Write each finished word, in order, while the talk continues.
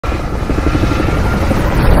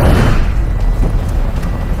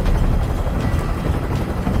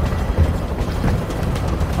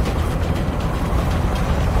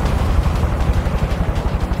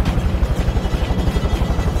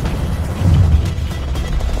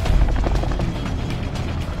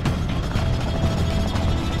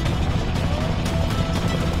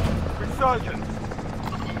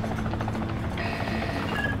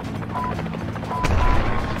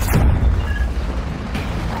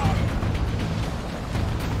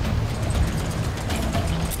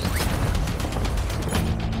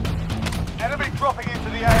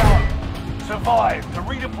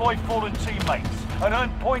redeploy fallen teammates and earn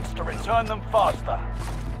points to return them faster.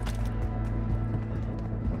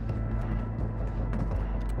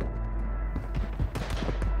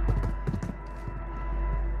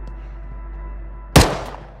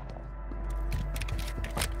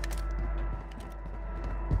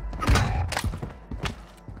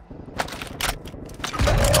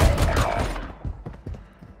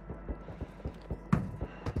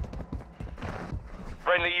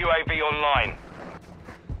 Friendly UAV online.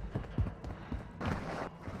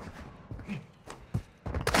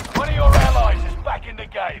 One of your allies is back in the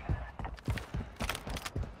game.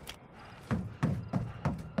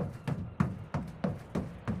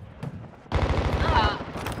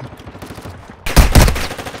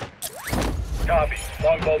 Copy.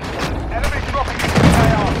 Longbow. Enemy dropping into the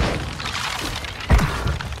AR.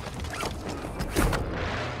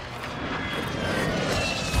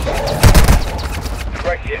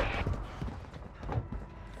 Right here.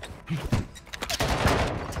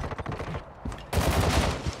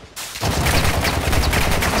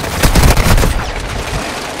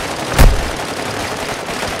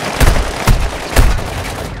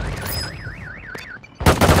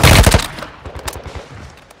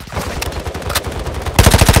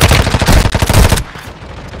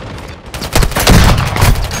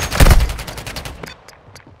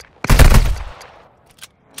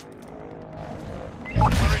 We're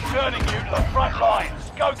returning you to the front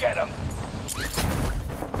lines. Go get them.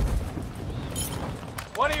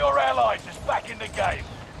 One of your allies is back in the game.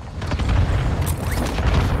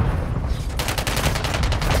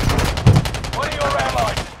 One of your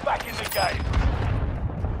allies is back in the game.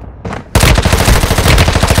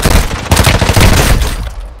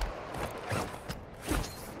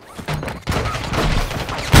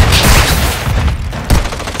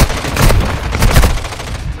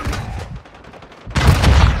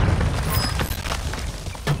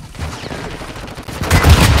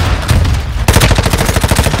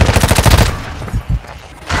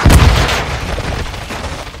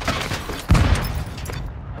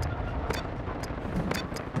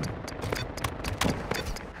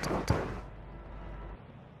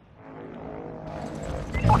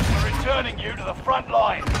 We're returning you to the front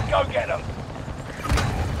line. Go get them.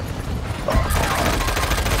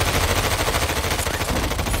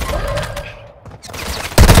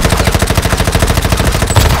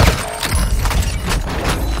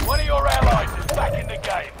 One of your allies is back in the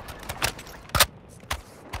game.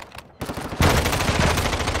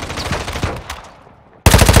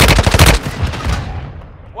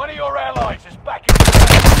 One of your allies is back in the game.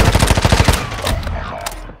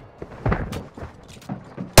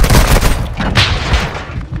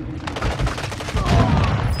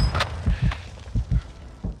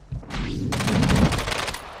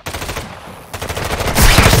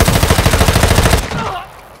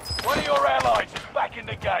 One of your allies is back in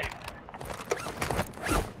the game.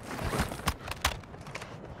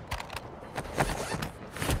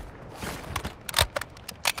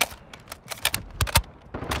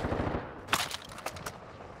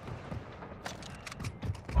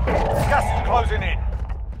 Gas is closing in.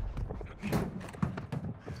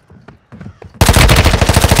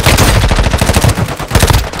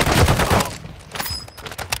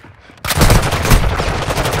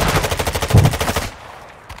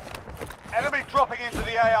 Enemy dropping into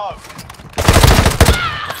the AO.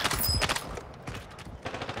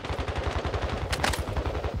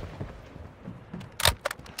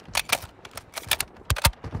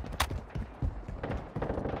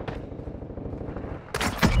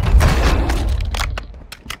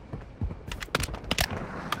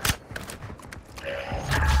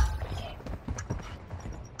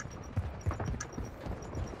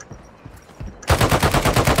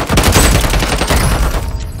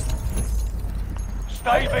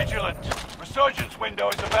 Stay vigilant. Resurgence window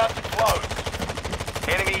is about to close.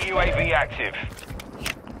 Enemy UAV active.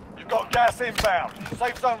 You've got gas inbound.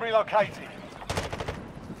 Safe zone relocated.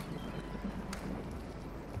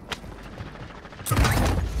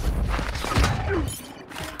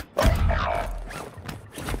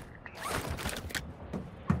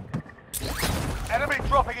 Enemy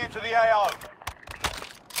dropping into the AO.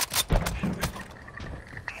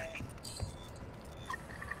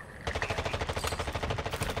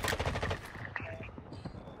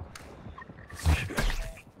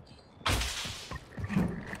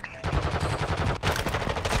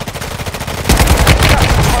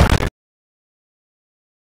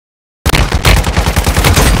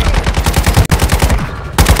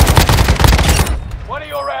 One of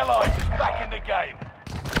your allies is back in the game.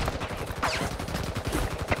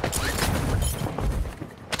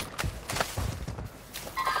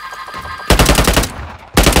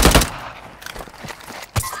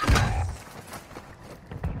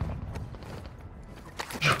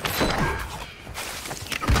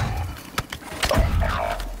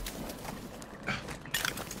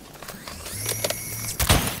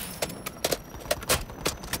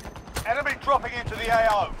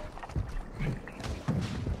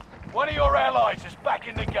 One of your allies is back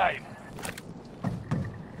in the game.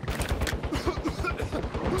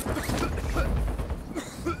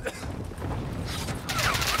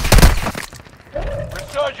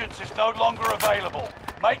 Resurgence is no longer available.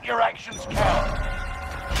 Make your actions count.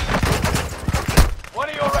 One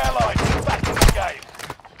of your allies is back in the game.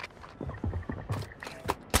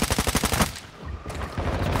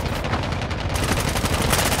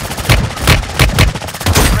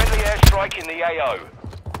 Friendly airstrike in the AO.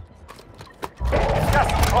 Gas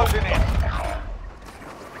is closing in.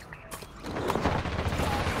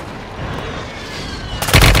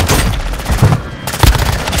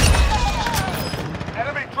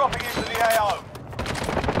 Enemy dropping into the AO.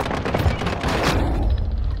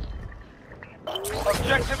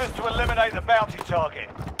 Objective is to eliminate the bounty target.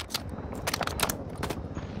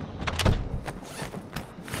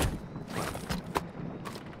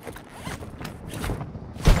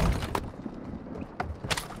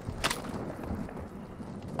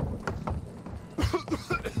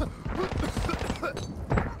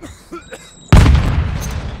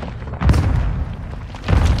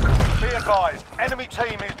 Be advised, enemy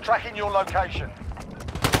team is tracking your location.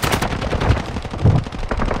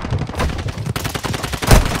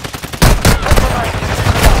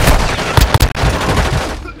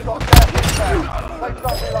 Got gas inbound. Safe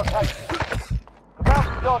zone relocation. The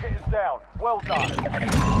bounty target is down. Well done.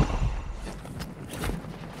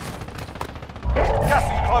 Gas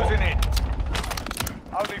is closing in.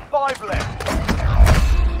 Only 5 left.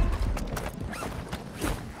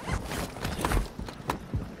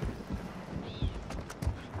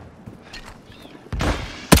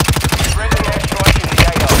 Friendly airstrike in the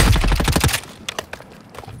AO.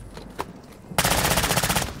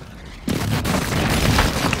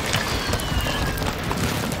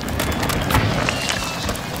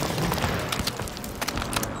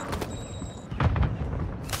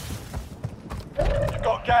 You've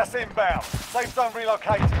got gas inbound. Safe zone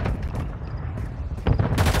relocated.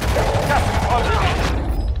 Gas is closing in.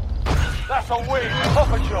 That's a win.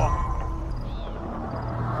 Proper job.